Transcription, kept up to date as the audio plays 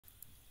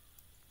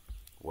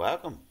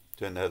Welcome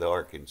to another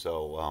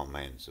Arkansas Wild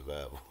Man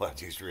Survival. I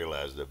just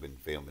realized I've been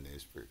filming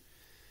this for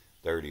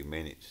 30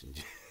 minutes and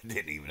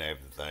didn't even have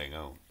the thing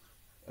on.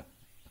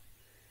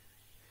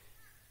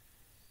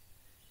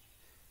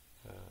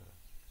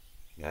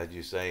 I was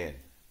just saying,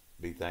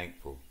 be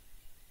thankful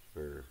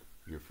for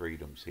your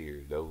freedoms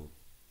here, though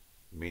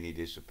many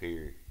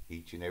disappear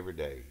each and every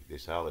day.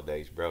 This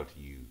holiday is brought to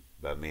you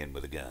by men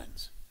with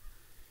guns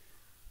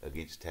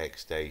against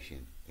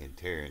taxation and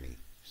tyranny.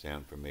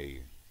 Sound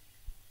familiar?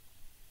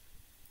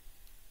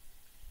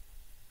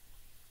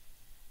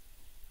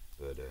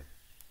 But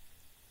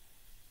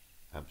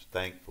I'm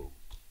thankful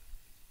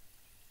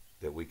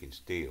that we can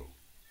still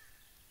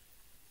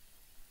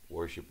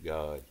worship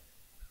God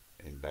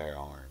and bear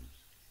arms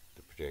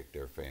to protect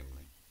our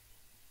family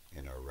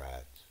and our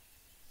rights.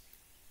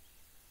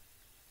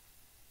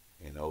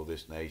 And though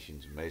this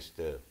nation's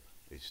messed up,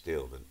 it's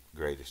still the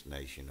greatest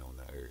nation on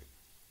the earth.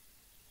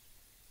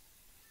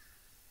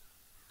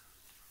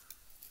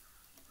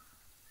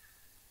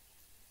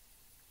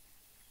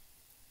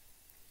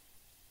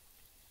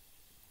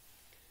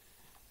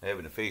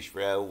 Having a fish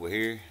fry over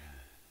here.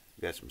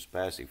 Got some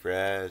spicy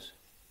fries.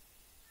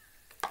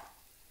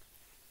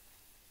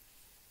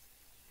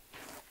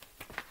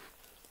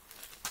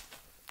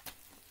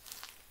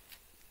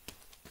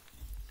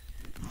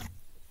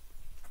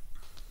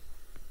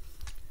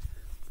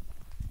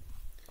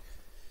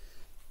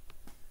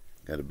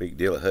 Got a big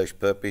deal of hush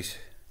puppies.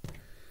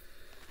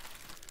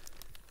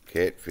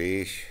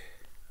 Catfish.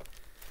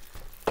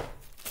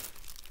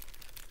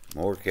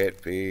 More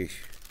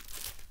catfish.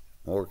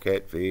 More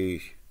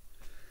catfish.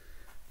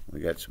 We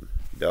got some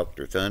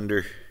Dr.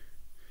 Thunder.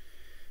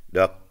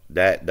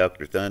 Diet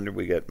Dr. Thunder.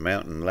 We got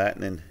Mountain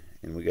Lightning.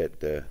 And we got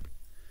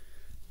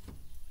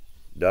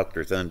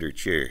Dr. Thunder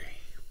Cherry.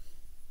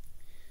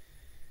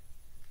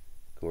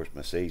 Of course,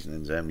 my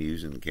seasonings I'm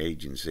using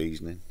Cajun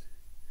seasoning.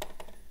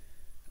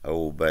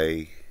 Old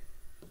Bay.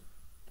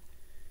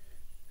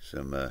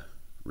 Some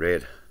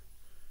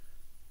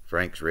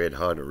Frank's Red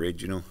Hot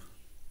Original.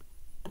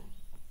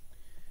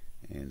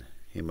 And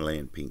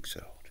Himalayan pink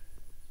salt.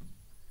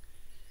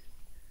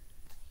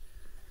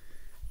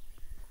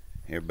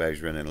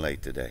 Everybody's running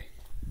late today.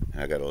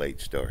 I got a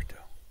late start though.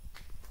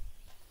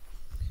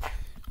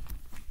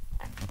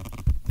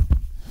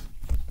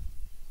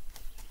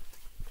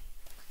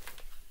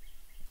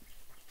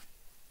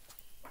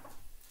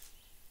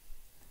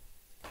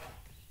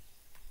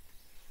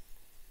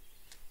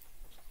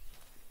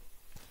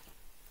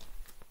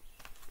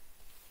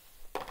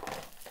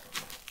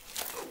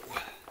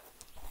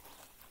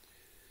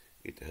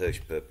 Get the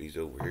hush puppies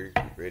over here,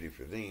 get ready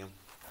for them.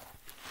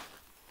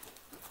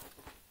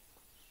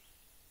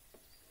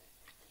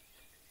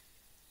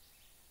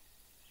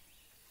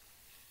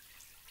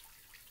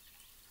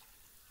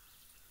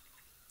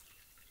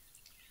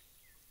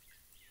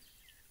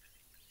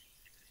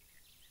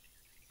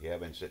 Yeah, I've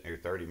been sitting here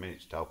 30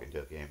 minutes talking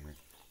to a camera.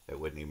 That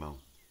wasn't even on.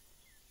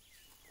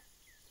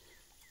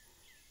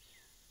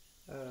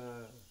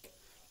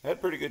 Had a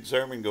pretty good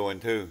sermon going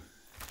too.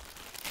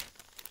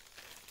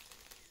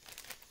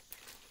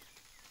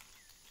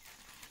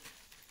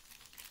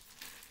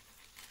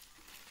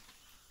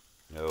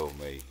 Oh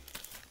me.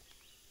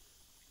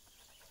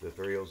 The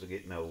thrills of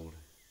getting old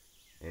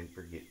and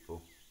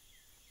forgetful.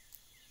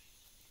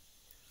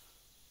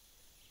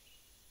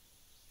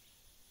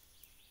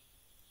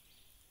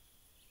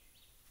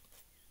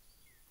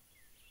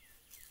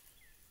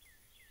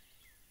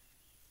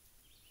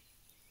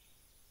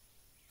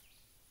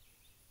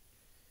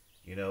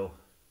 You know,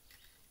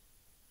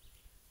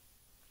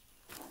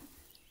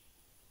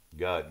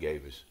 God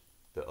gave us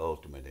the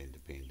ultimate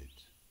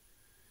independence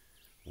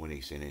when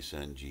he sent his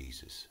son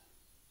Jesus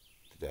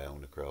to die on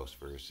the cross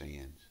for our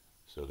sins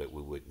so that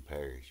we wouldn't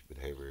perish but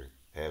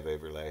have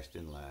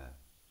everlasting life.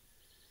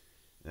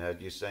 And I'm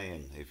just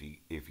saying,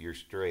 if you're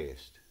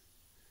stressed,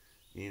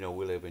 we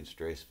live in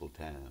stressful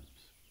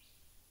times.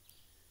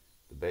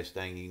 The best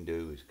thing you can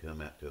do is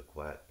come out to a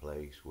quiet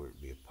place, where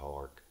it be a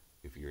park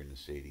if you're in the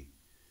city,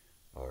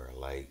 or a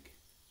lake,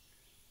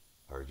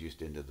 or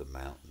just into the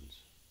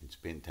mountains, and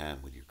spend time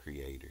with your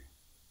Creator.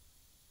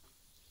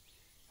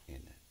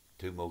 And the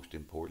two most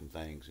important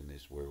things in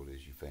this world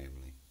is your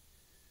family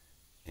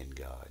and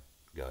God.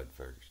 God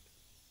first.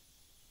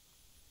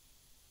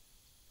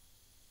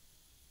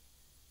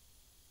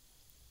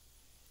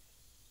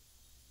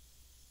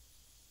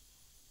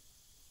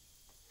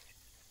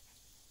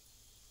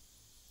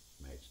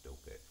 Might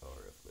stoke that far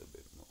up a little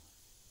bit more.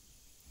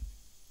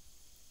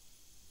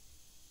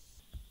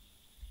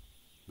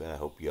 But I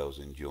hope y'all's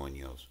enjoying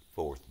y'all's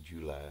 4th of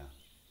July.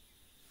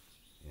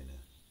 And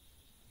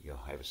y'all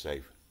have a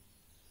safe,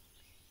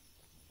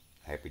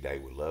 happy day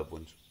with loved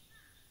ones.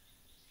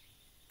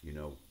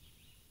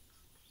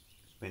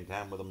 Spend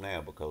time with them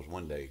now, because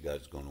one day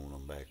God's going to want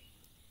them back.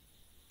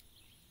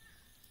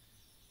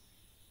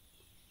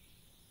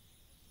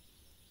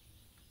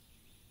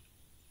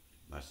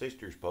 My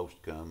sister's supposed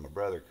to come. My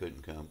brother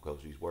couldn't come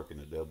because he's working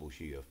a double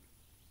shift.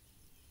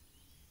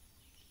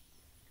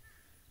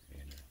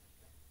 And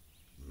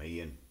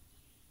me and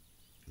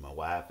my wife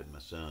wife and my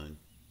son,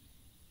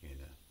 and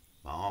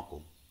my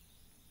uncle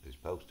is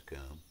supposed to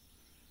come.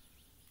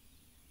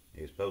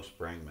 He was supposed to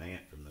bring my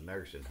aunt from the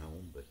nursing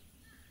home, but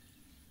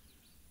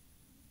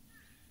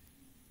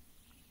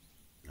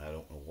I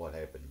don't know what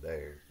happened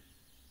there.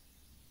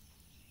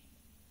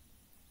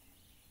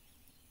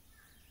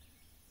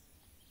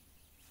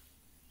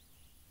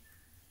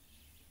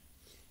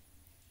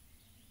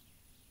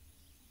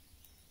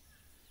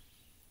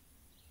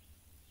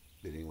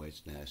 But anyway,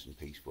 it's nice and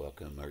peaceful. I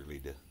come early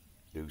to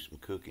do some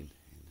cooking.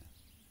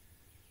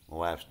 And my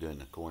wife's doing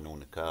the corn on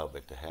the cob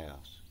at the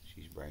house.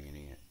 She's bringing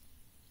it.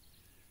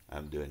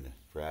 I'm doing the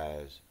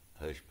fries,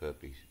 hush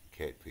puppies,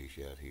 catfish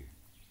out here.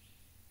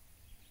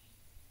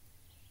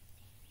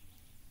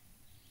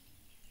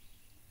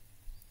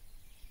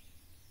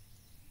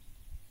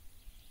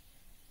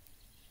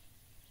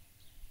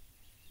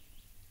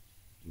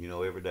 You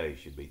know, every day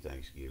should be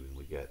Thanksgiving.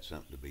 We got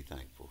something to be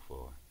thankful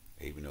for,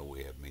 even though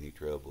we have many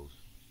troubles,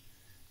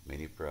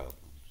 many problems.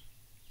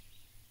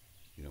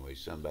 You know,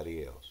 there's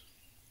somebody else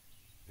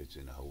that's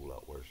in a whole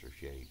lot worse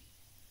shape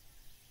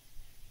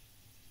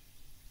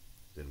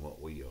than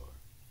what we are.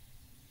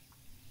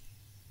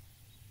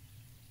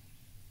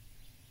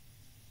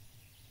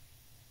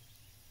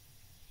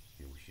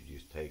 And we should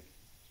just take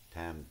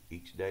time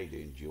each day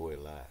to enjoy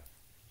life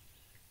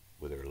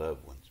with our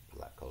loved ones.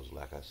 Because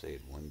like I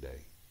said, one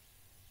day,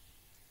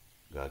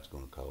 God's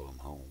going to call them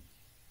home.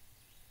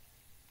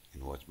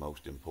 And what's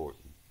most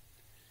important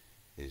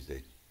is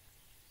that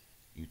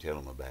you tell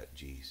them about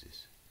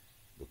Jesus,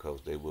 because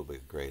there will be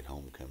a great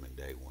homecoming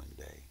day one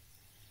day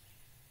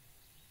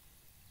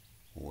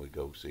when we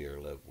go see our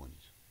loved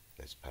ones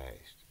that's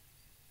passed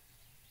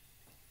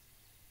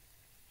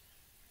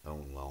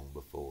on long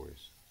before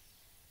us.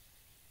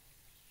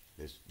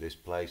 This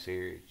place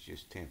here, it's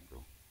just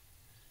temporal.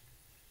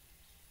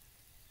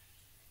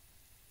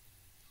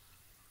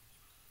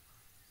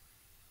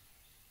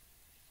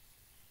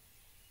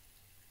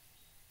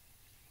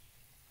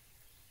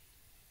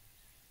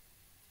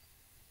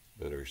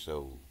 But our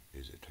soul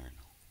is eternal.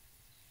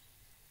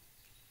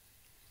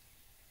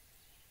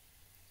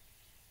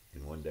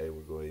 And one day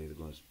we're either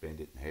going to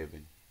spend it in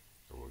heaven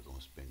or we're going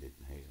to spend it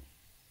in hell.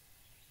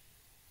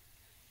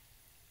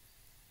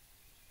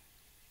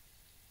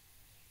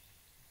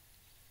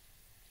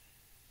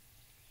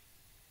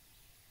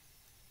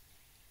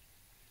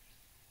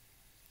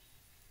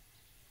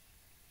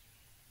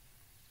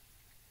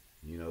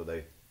 You know,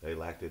 they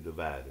like to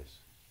divide us.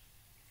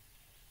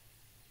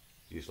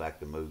 Just like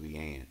the movie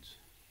Ants.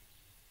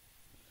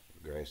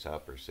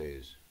 Grasshopper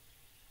says,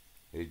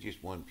 there's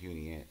just one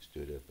puny ant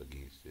stood up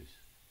against us.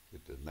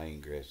 But the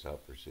main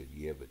grasshopper said,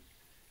 yeah, but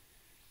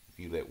if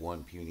you let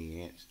one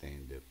puny ant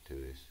stand up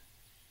to us,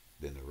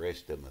 then the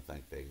rest of them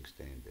think they can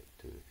stand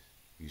up to us.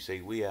 You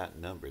see, we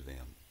outnumber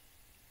them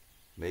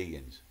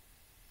millions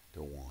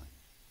to one.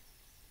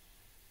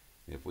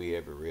 And if we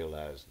ever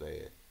realize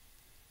that,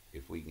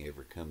 if we can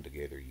ever come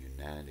together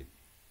united,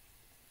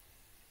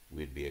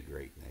 we'd be a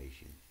great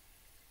nation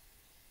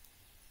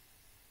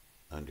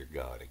under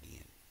God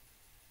again.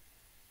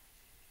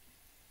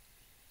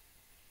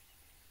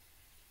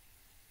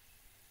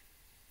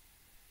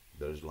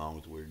 But as long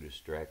as we're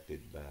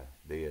distracted by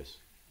this,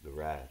 the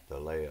right, the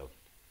left,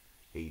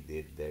 he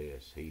did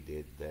this, he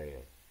did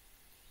that,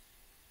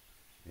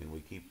 and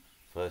we keep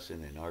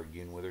fussing and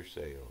arguing with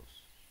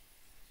ourselves,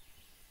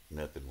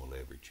 nothing will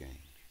ever change.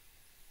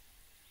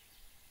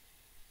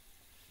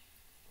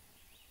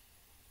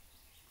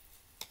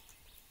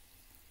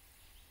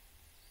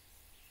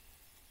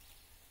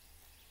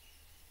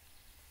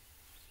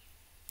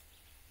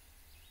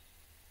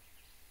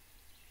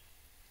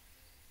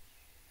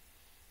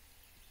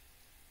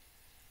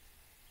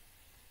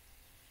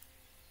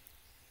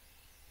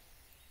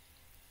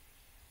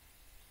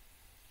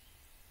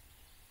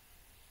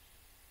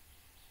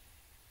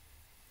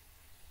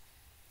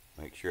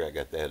 Make sure I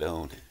got that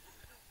on.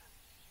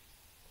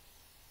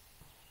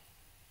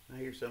 I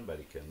hear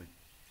somebody coming.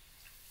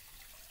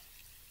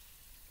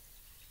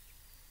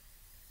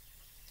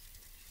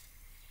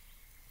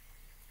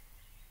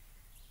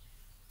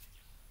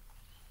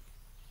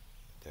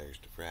 There's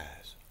the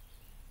fries.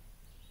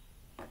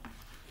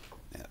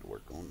 Now to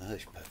work on the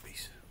hush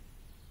puppies.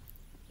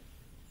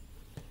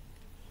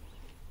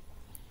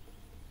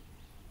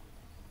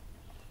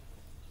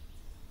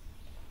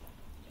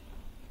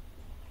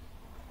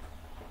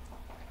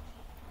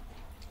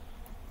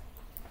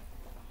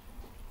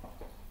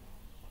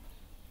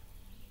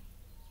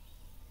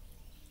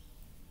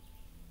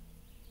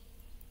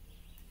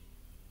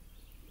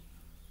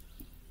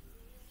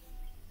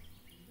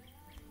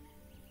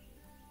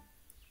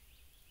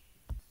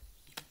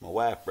 My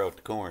wife brought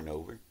the corn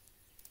over.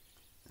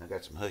 I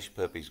got some hush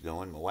puppies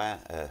going.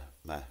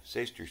 My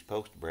sister's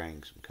supposed to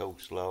bring some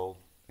coleslaw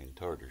and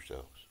tartar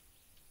sauce.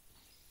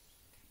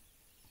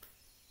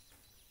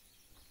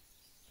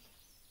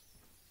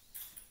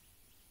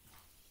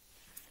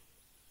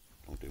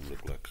 Don't they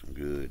look like some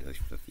good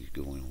hush puppies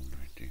going on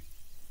right there?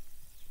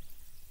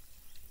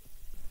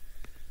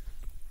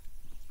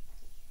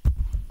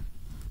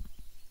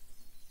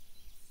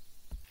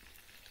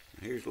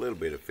 Here's a little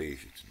bit of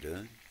fish that's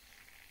done.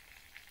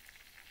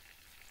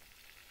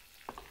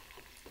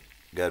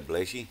 God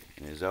bless you,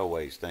 and as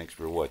always, thanks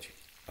for watching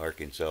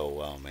Arkansas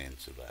Wild Man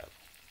Survival.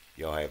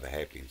 Y'all have a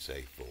happy and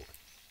safe 4th.